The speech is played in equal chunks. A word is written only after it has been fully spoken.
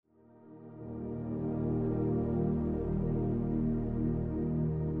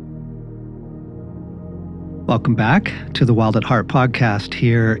Welcome back to the Wild at Heart podcast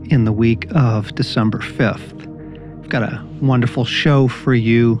here in the week of December 5th. We've got a wonderful show for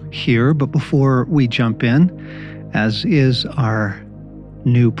you here, but before we jump in, as is our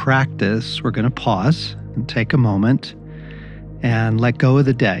new practice, we're going to pause and take a moment and let go of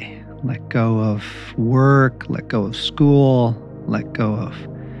the day. Let go of work, let go of school, let go of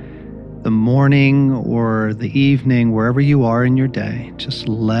the morning or the evening, wherever you are in your day. Just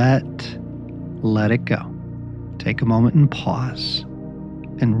let it go. Take a moment and pause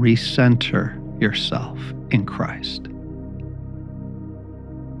and recenter yourself in Christ.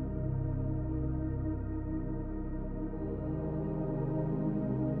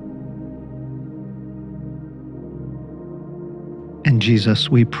 And Jesus,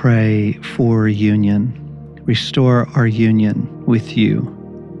 we pray for union. Restore our union with you.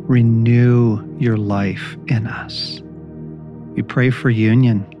 Renew your life in us. We pray for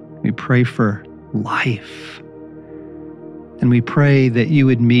union. We pray for life. And we pray that you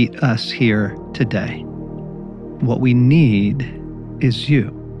would meet us here today. What we need is you.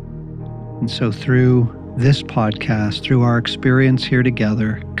 And so through this podcast, through our experience here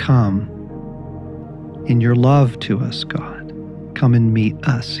together, come in your love to us, God. Come and meet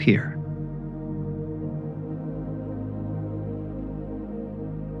us here.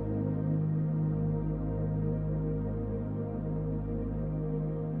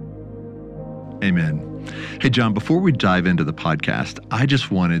 Amen. Hey, John, before we dive into the podcast, I just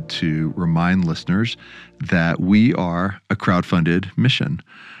wanted to remind listeners that we are a crowdfunded mission.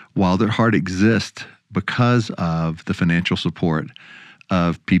 Wild at Heart exists because of the financial support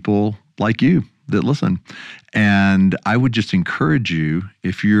of people like you that listen. And I would just encourage you,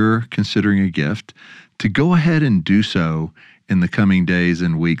 if you're considering a gift, to go ahead and do so in the coming days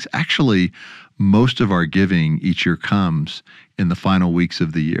and weeks. Actually, most of our giving each year comes in the final weeks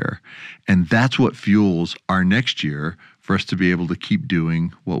of the year. And that's what fuels our next year for us to be able to keep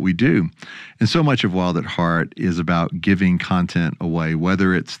doing what we do. And so much of Wild at Heart is about giving content away,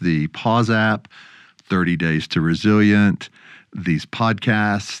 whether it's the Pause app, 30 Days to Resilient, these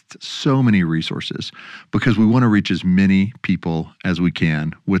podcasts, so many resources, because we want to reach as many people as we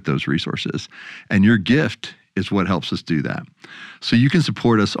can with those resources. And your gift is what helps us do that. So you can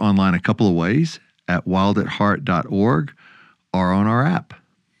support us online a couple of ways at wildatheart.org or on our app.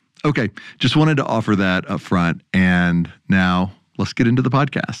 Okay, just wanted to offer that up front. And now let's get into the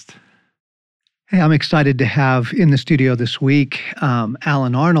podcast. Hey, I'm excited to have in the studio this week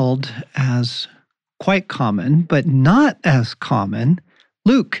Alan Arnold, as quite common, but not as common,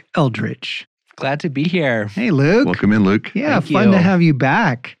 Luke Eldridge. Glad to be here. Hey, Luke. Welcome in, Luke. Yeah, Thank fun you. to have you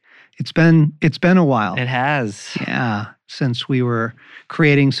back. It's been a while. It has. Yeah, since we were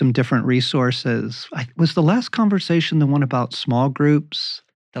creating some different resources. Was the last conversation the one about small groups?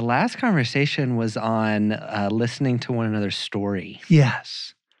 The last conversation was on listening to one another's story.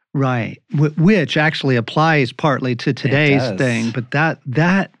 Yes, right. Which actually applies partly to today's does. thing. But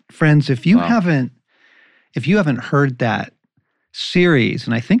that friends, if you haven't heard that series,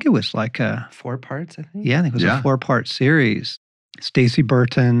 and I think it was like 4 parts, I think. I think it was a 4-part series. Stacy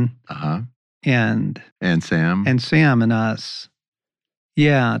Burton and Sam and us.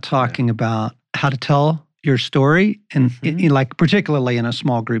 Yeah, talking about how to tell your story, and like particularly in a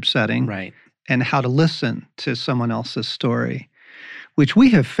small group setting, Right. and how to listen to someone else's story, which we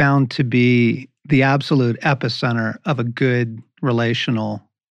have found to be the absolute epicenter of a good relational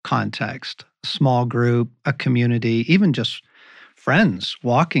context. Small group, a community, even just friends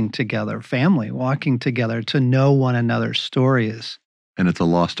walking together, family walking together to know one another's stories. And it's a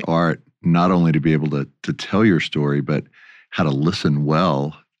lost art, not only to be able to tell your story, but how to listen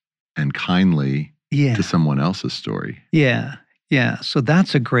well and kindly to someone else's story. Yeah. So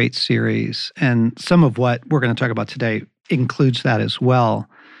that's a great series. And some of what we're going to talk about today includes that as well.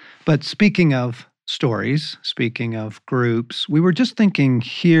 But speaking of stories, speaking of groups, we were just thinking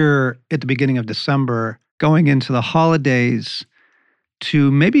here at the beginning of December, going into the holidays,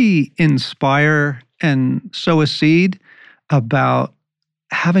 to maybe inspire and sow a seed about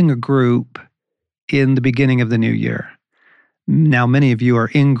having a group in the beginning of the new year. Now, many of you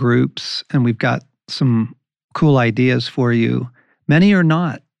are in groups, and we've got some cool ideas for you. Many are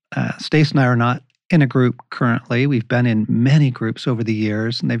not. Stace and I are not in a group currently. We've been in many groups over the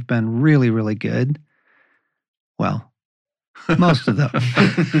years, and they've been really, really good. Well, most of them.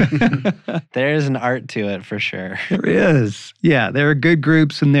 There is an art to it for sure. There is. Yeah, there are good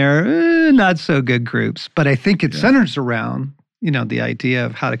groups and there are not so good groups. But I think it centers around, the idea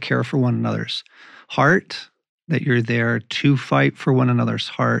of how to care for one another's heart, that you're there to fight for one another's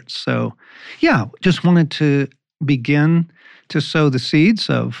hearts. So, just wanted to begin to sow the seeds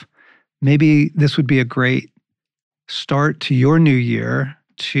of maybe this would be a great start to your new year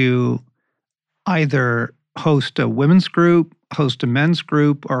to either host a women's group, host a men's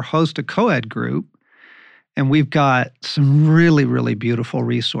group, or host a co-ed group. And we've got some really, really beautiful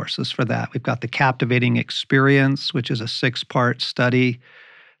resources for that. We've got the Captivating Experience, which is a 6-part study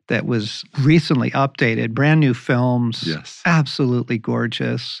that was recently updated, brand new films, Yes. absolutely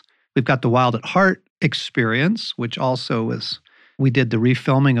gorgeous. We've got the Wild at Heart Experience, which also we did the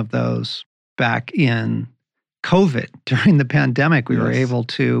refilming of those back in COVID. During the pandemic, we were Yes. able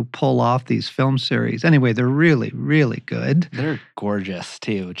to pull off these film series. Anyway, they're really, really good. They're gorgeous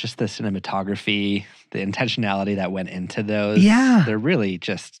too. Just the cinematography, the intentionality that went into those. Yeah. They're really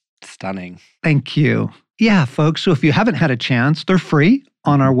just stunning. Thank you. Yeah, folks. So if you haven't had a chance, they're free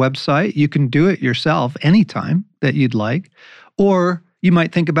on our website. You can do it yourself anytime that you'd like. Or you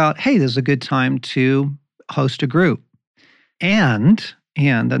might think about, hey, this is a good time to host a group. And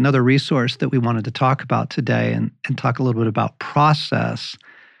another resource that we wanted to talk about today and talk a little bit about process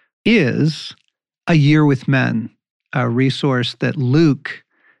is A Year with Men, a resource that Luke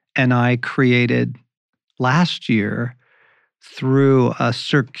and I created last year through a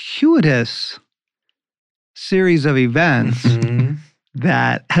circuitous series of events Mhm.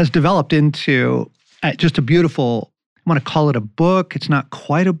 that has developed into just a beautiful, I want to call it a book. It's not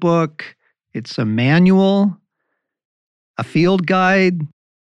quite a book. It's a manual, a field guide.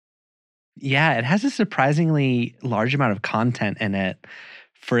 Yeah, it has a surprisingly large amount of content in it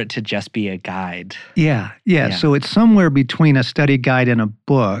for it to just be a guide. Yeah. Yeah. So it's somewhere between a study guide and a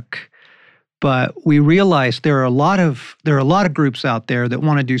book. But we realized there are a lot of groups out there that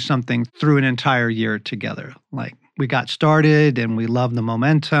want to do something through an entire year together. Like, we got started and we love the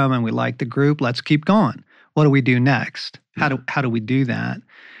momentum and we like the group. Let's keep going. What do we do next? How do we do that?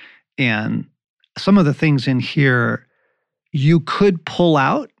 And some of the things in here you could pull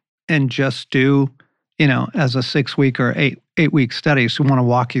out and just do, as a 6-week or 8-week study. So we want to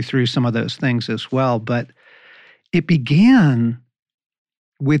walk you through some of those things as well. But it began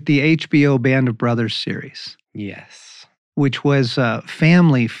with the HBO Band of Brothers series, Yes. which was a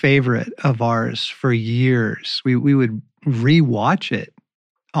family favorite of ours for years. We would rewatch it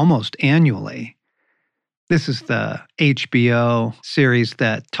almost annually. This is the HBO series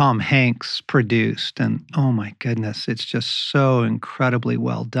that Tom Hanks produced. And oh my goodness, it's just so incredibly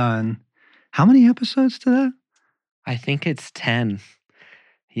well done. How many episodes to that? I think it's 10.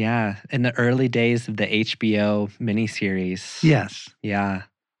 Yeah. In the early days of the HBO miniseries. Yes. Yeah.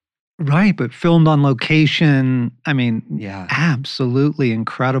 Right, but filmed on location. I mean, Yeah. absolutely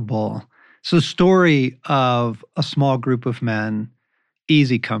incredible. So, the story of a small group of men,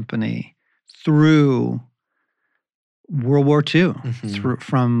 Easy Company, through World War II, Mhm.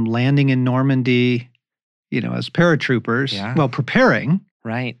 from landing in Normandy, as paratroopers, Yeah. well, preparing,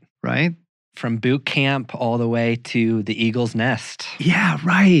 Right. right? From boot camp all the way to the Eagle's Nest. Yeah,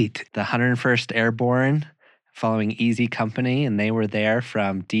 right. The 101st Airborne following Easy Company, and they were there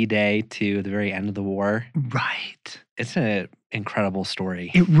from D-Day to the very end of the war. Right. It's an incredible story.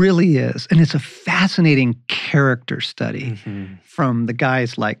 It really is. And it's a fascinating character study. Mhm. From the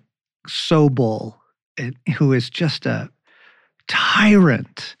guys like Sobel, who is just a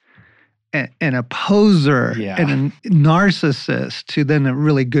tyrant and a poser Yeah. and a narcissist, to then a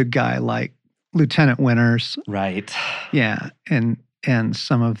really good guy like Lieutenant Winters. Right. Yeah, and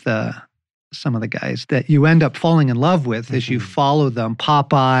some of the guys that you end up falling in love with as you Mhm. follow them,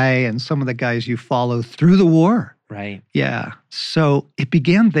 Popeye, and some of the guys you follow through the war. Right. Yeah. So it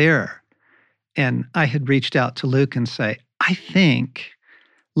began there. And I had reached out to Luke and say, I think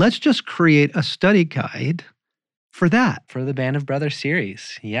let's just create a study guide for that. For the Band of Brothers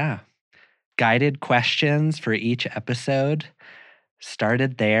series. Yeah. Guided questions for each episode.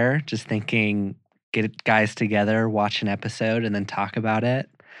 Started there, just thinking, get guys together, watch an episode, and then talk about it.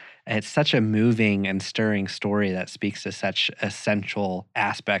 It's such a moving and stirring story that speaks to such essential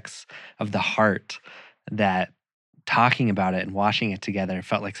aspects of the heart that talking about it and watching it together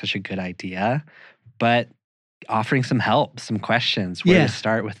felt like such a good idea. But offering some help, some questions, where Yeah. to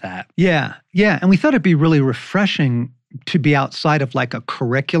start with that. Yeah. Yeah. And we thought it'd be really refreshing to be outside of like a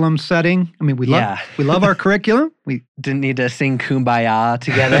curriculum setting. I mean, we love our curriculum. We Didn't need to sing Kumbaya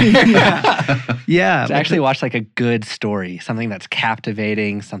together. yeah. To actually watch like a good story, something that's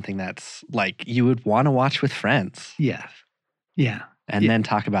captivating, something that's like you would want to watch with friends, Yeah. Yeah. and Yeah. then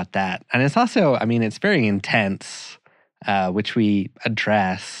talk about that. And it's also, I mean, it's very intense, which we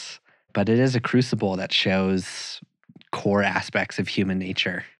address, but it is a crucible that shows core aspects of human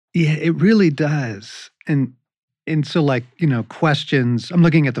nature. Yeah, it really does. And so like, questions, I'm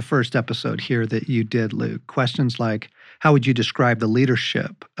looking at the first episode here that you did, Luke. Questions like, how would you describe the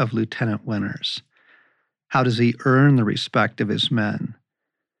leadership of Lieutenant Winters? How does he earn the respect of his men?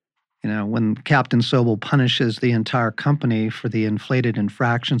 When Captain Sobel punishes the entire company for the inflated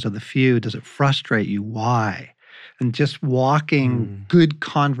infractions of the few, does it frustrate you? Why? And just walking good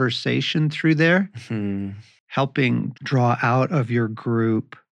conversation through there, helping draw out of your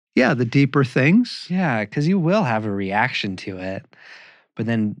group, the deeper things. Yeah, because you will have a reaction to it, but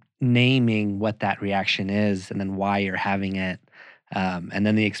then naming what that reaction is and then why you're having it, and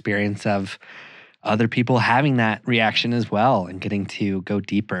then the experience of other people having that reaction as well and getting to go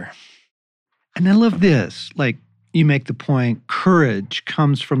deeper. And I love this. Like you make the point, courage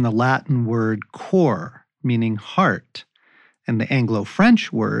comes from the Latin word cor, meaning heart, and the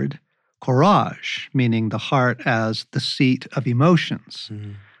Anglo-French word courage, meaning the heart as the seat of emotions.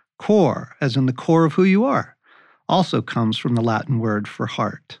 Core, as in the core of who you are, also comes from the Latin word for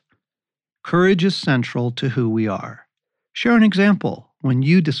heart. Courage is central to who we are. Share an example when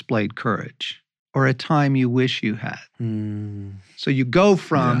you displayed courage or a time you wish you had. So you go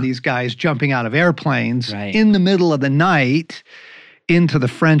from these guys jumping out of airplanes in the middle of the night into the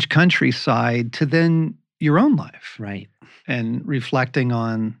French countryside to then your own life. Right. And reflecting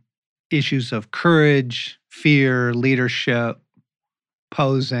on issues of courage, fear, leadership,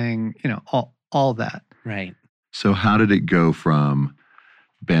 posing, all that. Right. So how did it go from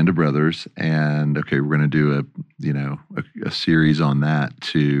Band of Brothers and, okay, we're going to do a series on that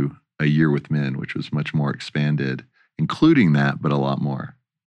to A Year with Men, which was much more expanded, including that, but a lot more?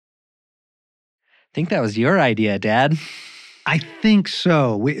 I think that was your idea, Dad. I think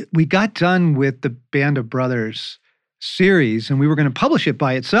so. We got done with the Band of Brothers series and we were going to publish it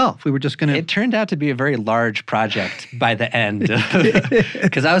by itself. We were just going to... It turned out to be a very large project by the end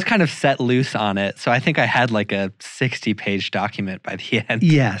because I was kind of set loose on it. So I think I had like a 60-page document by the end.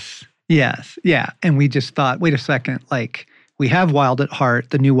 Yes. Yeah. And we just thought, wait a second, like we have Wild at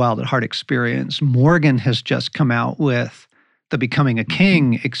Heart, the new Wild at Heart experience. Morgan has just come out with the Becoming a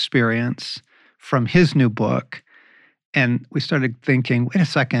King experience from his new book. And we started thinking, wait a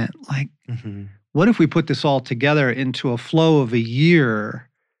second, like, what if we put this all together into a flow of a year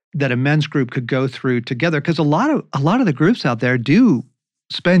that a men's group could go through together? Because a lot of the groups out there do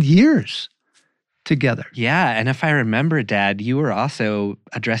spend years together. Yeah, and if I remember, Dad, you were also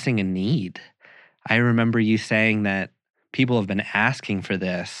addressing a need. I remember you saying that people have been asking for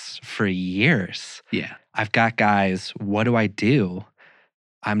this for years. Yeah. I've got guys, what do I do?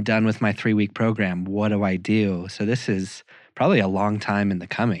 I'm done with my 3-week program. What do I do? So this is probably a long time in the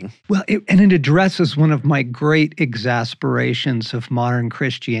coming. Well, it addresses one of my great exasperations of modern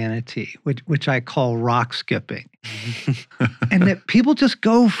Christianity, which I call rock skipping. And that people just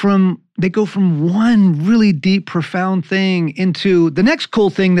go from one really deep, profound thing into the next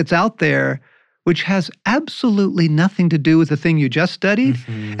cool thing that's out there, which has absolutely nothing to do with the thing you just studied.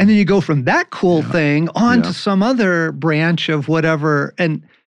 And then you go from that cool thing on to some other branch of whatever. And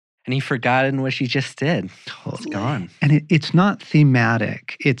you've forgotten what you just did. Totally. It's gone. And it's not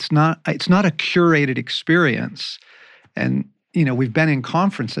thematic. It's not a curated experience. And, we've been in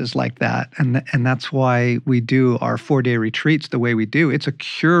conferences like that. And that's why we do our 4-day retreats the way we do. It's a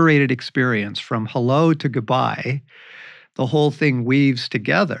curated experience from hello to goodbye. The whole thing weaves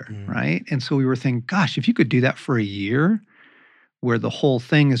together, right? And so we were thinking, gosh, if you could do that for a year, where the whole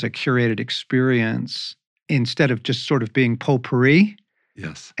thing is a curated experience instead of just sort of being potpourri.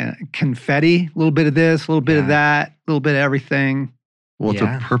 Yes. And confetti, a little bit of this, a little bit of that, a little bit of everything. Well, it's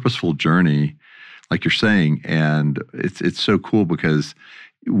a purposeful journey, like you're saying, and it's so cool because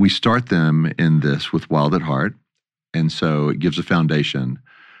we start them in this with Wild at Heart, and so it gives a foundation.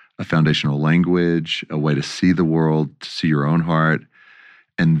 A foundational language, a way to see the world, to see your own heart.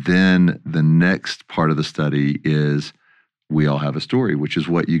 And then the next part of the study is We All Have a Story, which is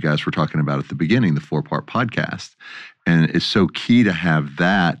what you guys were talking about at the beginning, the 4-part podcast. And it's so key to have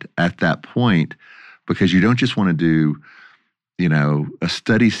that at that point because you don't just want to do, a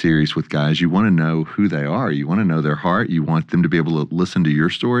study series with guys. You want to know who they are. You want to know their heart. You want them to be able to listen to your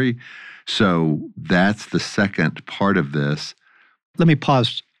story. So that's the second part of this. Let me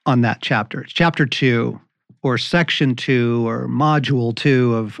pause on that chapter. It's chapter 2 or section 2 or module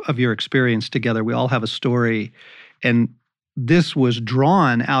 2 of your experience together. We all have a story. And this was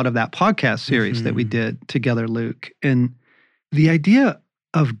drawn out of that podcast series that we did together, Luke. And the idea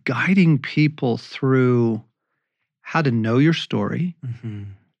of guiding people through how to know your story,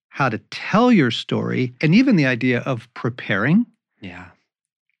 how to tell your story, and even the idea of preparing. Yeah.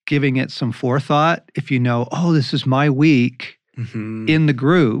 Giving it some forethought. If you know, this is my week in the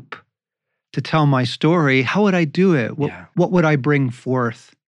group to tell my story, how would I do it? What would I bring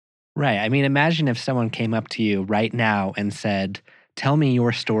forth? Right. I mean, imagine if someone came up to you right now and said, tell me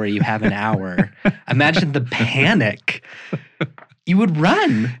your story. You have an hour. Imagine the panic. You would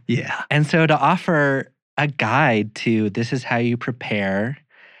run. Yeah. And so to offer a guide to this is how you prepare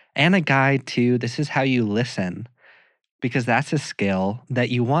and a guide to this is how you listen, because that's a skill that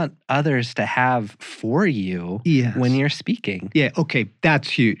you want others to have for you Yes. when you're speaking. Yeah. Okay. That's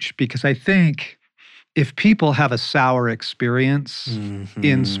huge, because I think if people have a sour experience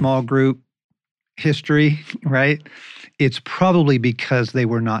in small group history, right, it's probably because they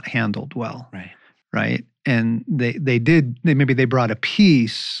were not handled well. Right. Right. And maybe they brought a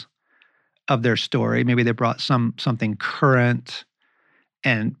piece of their story. Maybe they brought something current,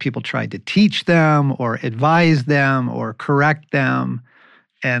 and people tried to teach them or advise them or correct them.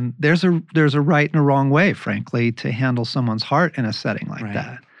 And there's a right and a wrong way, frankly, to handle someone's heart in a setting like Right.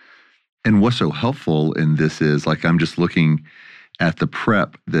 that. And what's so helpful in this is, like, I'm just looking at the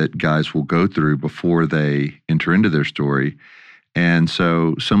prep that guys will go through before they enter into their story. And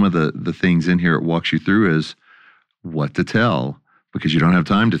so some of the things in here it walks you through is what to tell, because you don't have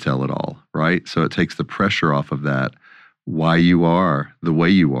time to tell it all, right? So it takes the pressure off of that, why you are the way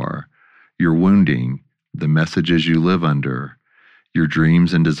you are, your wounding, the messages you live under, your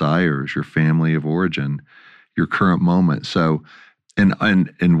dreams and desires, your family of origin, your current moment. So,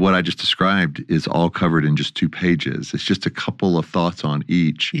 and what I just described is all covered in just 2 pages. It's just a couple of thoughts on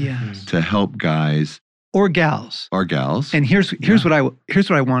each Yes. to help guys Or gals. or gals. And here's what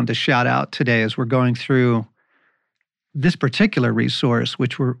I wanted to shout out today as we're going through this particular resource,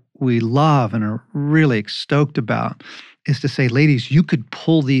 which we love and are really stoked about, is to say, ladies, you could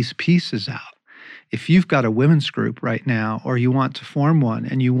pull these pieces out. If you've got a women's group right now, or you want to form one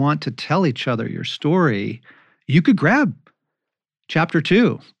and you want to tell each other your story, you could grab chapter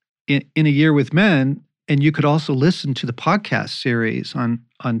 2 in A Year with Men, and you could also listen to the podcast series on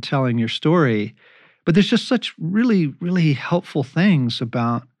telling your story. But there's just such really, really helpful things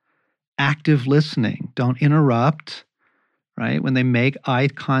about active listening. Don't interrupt, right? When they make eye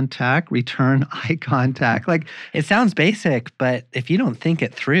contact, return eye contact. Like, It sounds basic, but if you don't think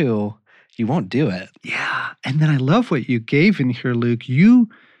it through, you won't do it. yeah. And then I love what you gave in here, Luke. You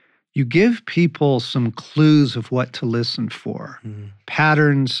give people some clues of what to listen for,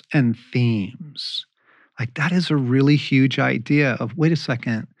 patterns and themes. Like, that is a really huge idea of, wait a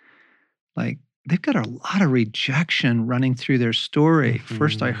second, like, they've got a lot of rejection running through their story.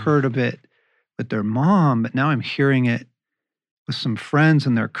 First, I heard of it with their mom, but now I'm hearing it with some friends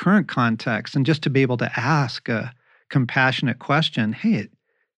in their current context. And just to be able to ask a compassionate question, hey, it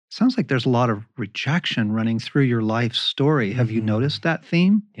sounds like there's a lot of rejection running through your life story. Have you noticed that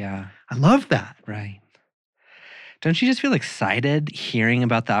theme? Yeah. I love that. Right. Don't you just feel excited hearing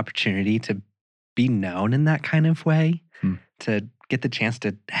about the opportunity to be known in that kind of way? To get the chance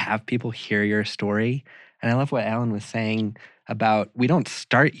to have people hear your story? And I love what Alan was saying about, we don't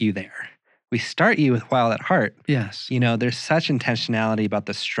start you there. We start you with Wild at Heart. Yes. You know, there's such intentionality about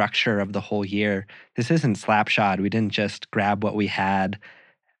the structure of the whole year. This isn't slapshod. We didn't just grab what we had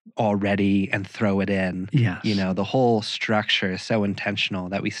already and throw it in. Yes. You know, the whole structure is so intentional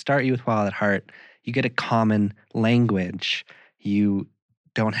that we start you with Wild at Heart. You get a common language. You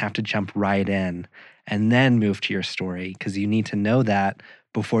don't have to jump right in and then move to your story, because you need to know that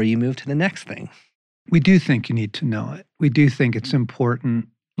before you move to the next thing. We do think you need to know it. We do think it's important.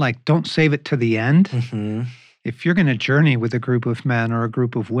 Like, don't save it to the end. If you're going to journey with a group of men or a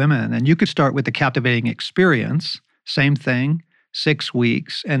group of women, and you could start with the captivating experience, same thing, 6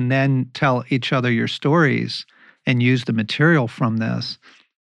 weeks, and then tell each other your stories and use the material from this,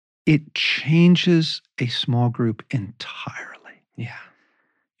 it changes a small group entirely. Yeah.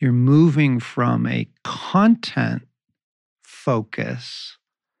 You're moving from a content focus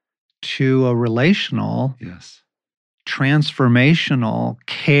to a relational, Yes. transformational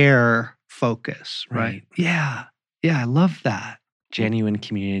care focus, right? Right. Yeah. Yeah, I love that. Genuine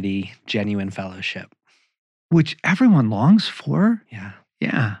community, genuine fellowship. Which everyone longs for. Yeah.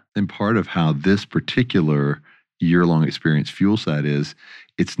 Yeah. And part of how this particular year-long experience fuels that is,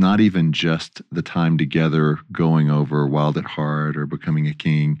 it's not even just the time together going over Wild at Heart or Becoming a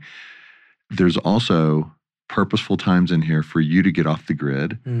King. There's also purposeful times in here for you to get off the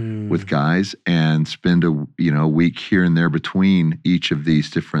grid with guys and spend a week here and there between each of these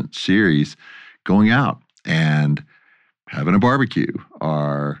different series, going out and having a barbecue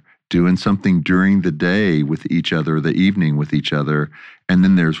or doing something during the day with each other, the evening with each other. And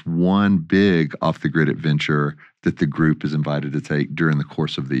then there's one big off-the-grid adventure that the group is invited to take during the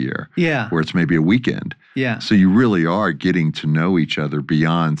course of the year. Yeah. Where it's maybe a weekend. Yeah. So you really are getting to know each other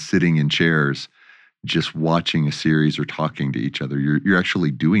beyond sitting in chairs, just watching a series or talking to each other. You're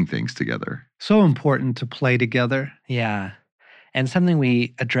actually doing things together. So important to play together. Yeah. And something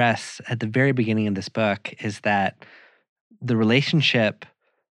we address at the very beginning of this book is that the relationship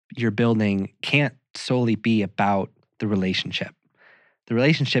you're building can't solely be about the relationship. The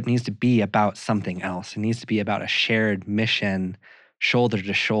relationship needs to be about something else. It needs to be about a shared mission, shoulder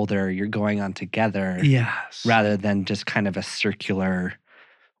to shoulder, you're going on together, Yes. rather than just kind of a circular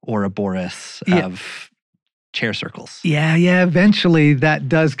Ouroboros Yeah. of chair circles. Yeah. Eventually that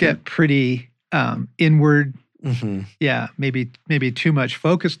does get pretty inward. Mm-hmm. Yeah, maybe too much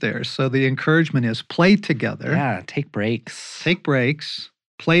focus there. So the encouragement is play together. Yeah, take breaks. Take breaks,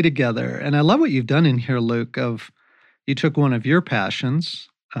 play together. And I love what you've done in here, Luke, of you took one of your passions,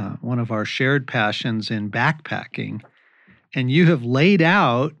 one of our shared passions in backpacking, and you have laid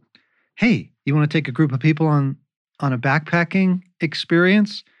out, hey, you want to take a group of people on a backpacking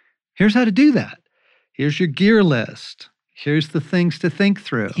experience? Here's how to do that. Here's your gear list. Here's the things to think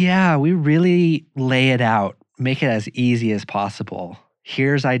through. Yeah, we really lay it out, make it as easy as possible.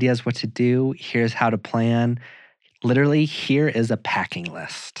 Here's ideas what to do. Here's how to plan. Literally, here is a packing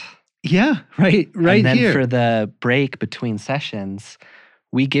list. Yeah, right and then here. For the break between sessions,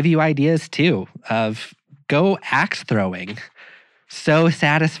 we give you ideas too of go axe throwing. So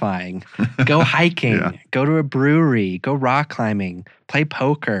satisfying. Go hiking. Yeah. Go to a brewery. Go rock climbing. Play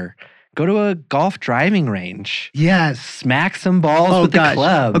poker. Go to a golf driving range. Yes. Smack some balls with the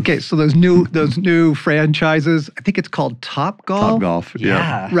club. Okay, so those new franchises, I think it's called Top Golf. Top Golf.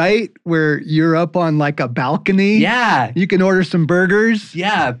 Yeah. Right? Where you're up on like a balcony. Yeah. You can order some burgers.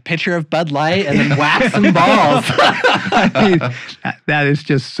 Yeah. Pitcher of Bud Light and then whack some balls. I mean, that is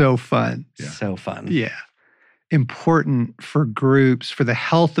just so fun. Yeah. So fun. Yeah. Important for groups, for the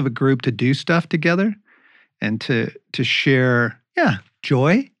health of a group to do stuff together and to share,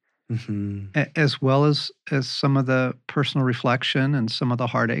 joy. Mm-hmm. As well as some of the personal reflection and some of the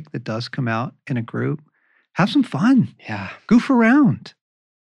heartache that does come out in a group. Have some fun. Yeah. Goof around.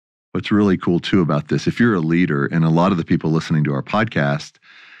 What's really cool too about this, if you're a leader, and a lot of the people listening to our podcast,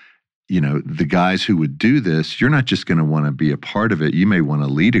 the guys who would do this, you're not just going to want to be a part of it. You may want to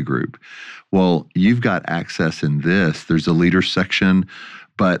lead a group. Well, you've got access in this. There's a leader section,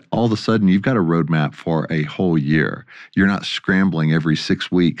 but all of a sudden you've got a roadmap for a whole year. You're not scrambling every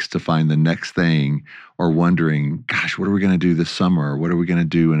 6 weeks to find the next thing or wondering, gosh, what are we going to do this summer? Or what are we going to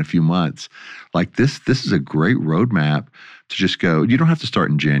do in a few months? Like this is a great roadmap to just go. You don't have to start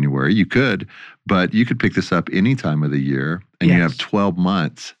in January. You could, but you could pick this up any time of the year, and you have 12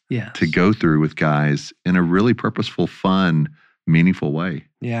 months to go through with guys in a really purposeful, fun, meaningful way.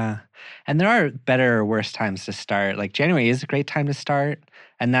 Yeah. And there are better or worse times to start. Like January is a great time to start.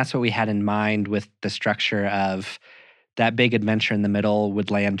 And that's what we had in mind with the structure of that big adventure in the middle would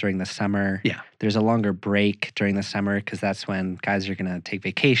land during the summer. Yeah. There's a longer break during the summer because that's when guys are going to take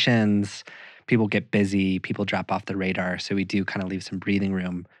vacations. People get busy. People drop off the radar. So we do kind of leave some breathing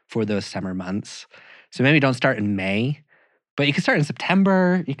room for those summer months. So maybe don't start in May, but you can start in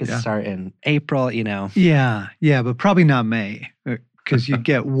September. You can start in April, Yeah, but probably not May because you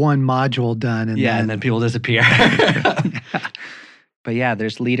get one module done. And then people disappear. But yeah,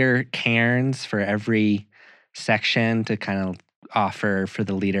 there's leader cairns for every section to kind of offer for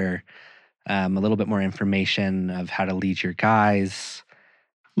the leader a little bit more information of how to lead your guys.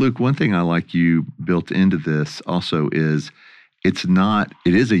 Luke, one thing I like you built into this also is it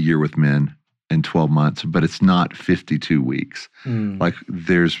is a year with men and 12 months, but it's not 52 weeks. Like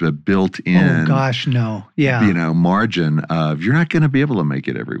there's a built-in margin of you're not going to be able to make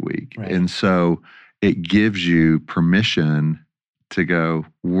it every week. Right. And so it gives you permission to go,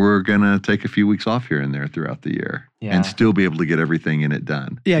 we're going to take a few weeks off here and there throughout the year and still be able to get everything in it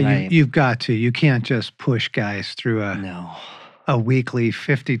done. Yeah, Right. you've got to. You can't just push guys through a weekly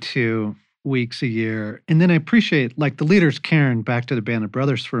 52 weeks a year. And then I appreciate, like the leaders, Karen, back to the Band of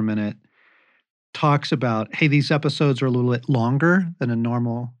Brothers for a minute, talks about, hey, these episodes are a little bit longer than a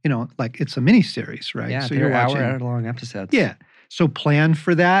normal, like it's a mini series, right? Yeah, so they're you're watching hour-long episodes. Yeah. So plan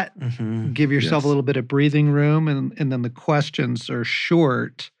for that. Mm-hmm. Give yourself a little bit of breathing room, and then the questions are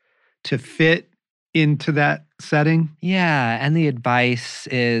short to fit into that setting. Yeah, and the advice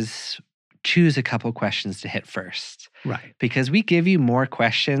is choose a couple questions to hit first. Right. Because we give you more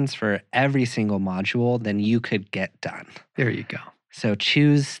questions for every single module than you could get done. There you go. So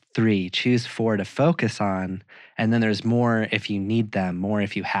choose 3, choose 4 to focus on, and then there's more if you need them, more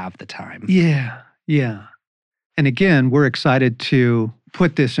if you have the time. Yeah. And again, we're excited to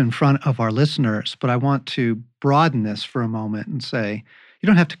put this in front of our listeners, but I want to broaden this for a moment and say, you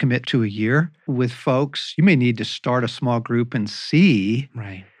don't have to commit to a year with folks. You may need to start a small group and see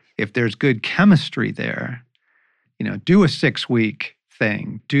Right. if there's good chemistry there. Do a 6-week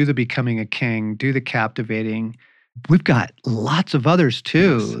thing, do the Becoming a King, do the Captivating, We've got lots of others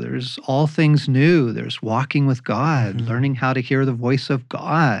too. Yes. There's All Things New. There's Walking with God, Mhm. learning how to hear the voice of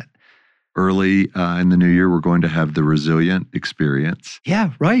God. Early in the new year, we're going to have the Resilient Experience.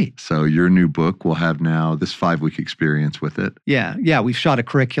 Yeah, right. So your new book will have now this 5-week experience with it. Yeah. We've shot a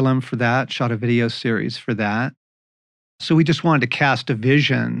curriculum for that, shot a video series for that. So we just wanted to cast a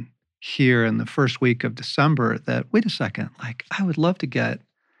vision here in the first week of December that, wait a second, like I would love to get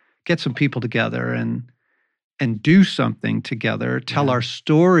some people together and do something together, tell Yeah. our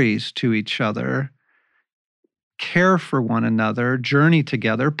stories to each other, care for one another, journey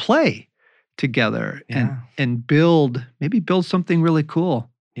together, play together, Yeah. and maybe build something really cool.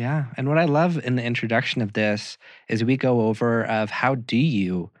 Yeah. And what I love in the introduction of this is we go over of how do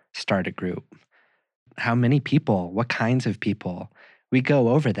you start a group? How many people? What kinds of people? We go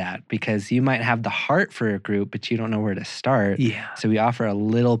over that because you might have the heart for a group, but you don't know where to start. Yeah. So we offer a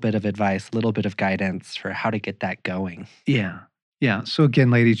little bit of advice, a little bit of guidance for how to get that going. Yeah. So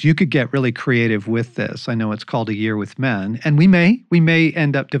again, ladies, you could get really creative with this. I know it's called A Year with Men, and we may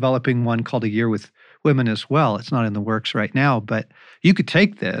end up developing one called A Year with Women as well. It's not in the works right now, but you could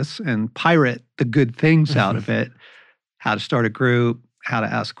take this and pirate the good things out of it. How to start a group, how to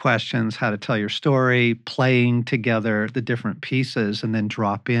ask questions, how to tell your story, playing together the different pieces, and then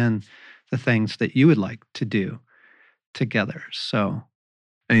drop in the things that you would like to do together. So,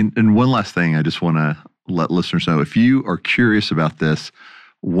 And one last thing, I just want to let listeners know, if you are curious about this,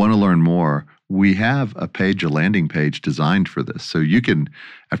 want to learn more, we have a landing page designed for this. So you can,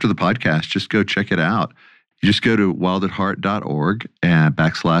 after the podcast, just go check it out. You just go to wildatheart.org and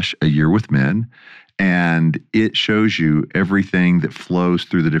 / A Year with Men, and it shows you everything that flows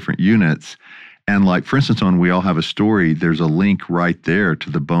through the different units. And like, for instance, on We All Have a Story, there's a link right there to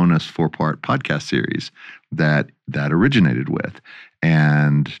the bonus 4-part podcast series that originated with.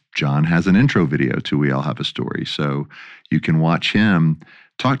 And John has an intro video to We All Have a Story. So you can watch him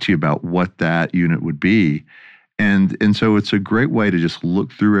talk to you about what that unit would be. And so it's a great way to just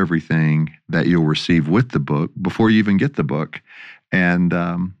look through everything that you'll receive with the book before you even get the book. And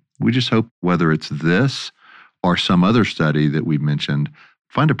we just hope, whether it's this or some other study that we mentioned,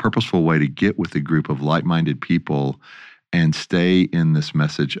 find a purposeful way to get with a group of like-minded people and stay in this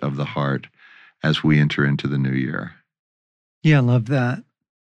message of the heart as we enter into the new year. yeah, I love that.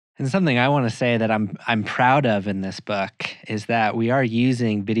 And something I want to say that I'm proud of in this book is that we are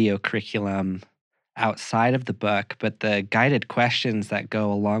using video curriculum outside of the book, but the guided questions that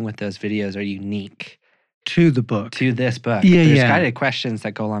go along with those videos are unique To the book. to this book. Yeah, There's yeah. guided questions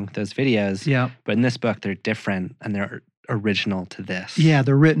that go along with those videos, Yeah. but in this book, they're different and they're original to this. Yeah,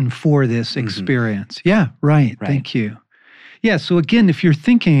 they're written for this Mhm. experience. Yeah, right. Right. Thank you. Yeah, so again, if you're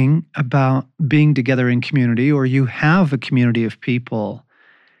thinking about being together in community or you have a community of people,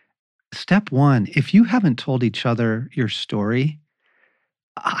 step one, if you haven't told each other your story,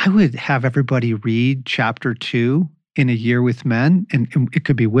 I would have everybody read chapter 2 in A Year with Men. And it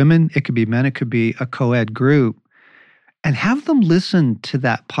could be women, it could be men, it could be a co-ed group. And have them listen to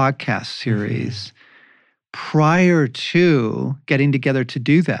that podcast series prior to getting together to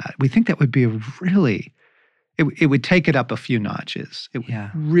do that. We think that would be it would take it up a few notches. It would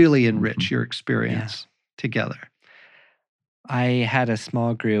Yeah. really enrich your experience together. I had a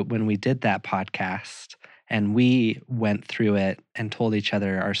small group when we did that podcast, and we went through it and told each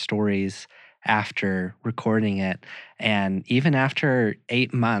other our stories after recording it. And even after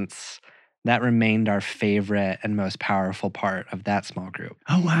 8 months, that remained our favorite and most powerful part of that small group.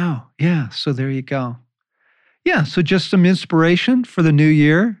 Oh, wow. Yeah, so there you go. Yeah, so just some inspiration for the new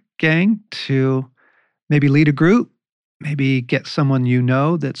year, gang, to maybe lead a group, maybe get someone you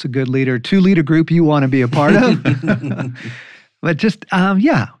know that's a good leader to lead a group you want to be a part of. But just,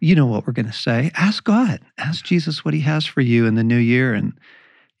 you know what we're going to say. Ask God. Ask Jesus what he has for you in the new year and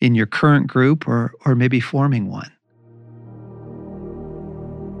in your current group or maybe forming one.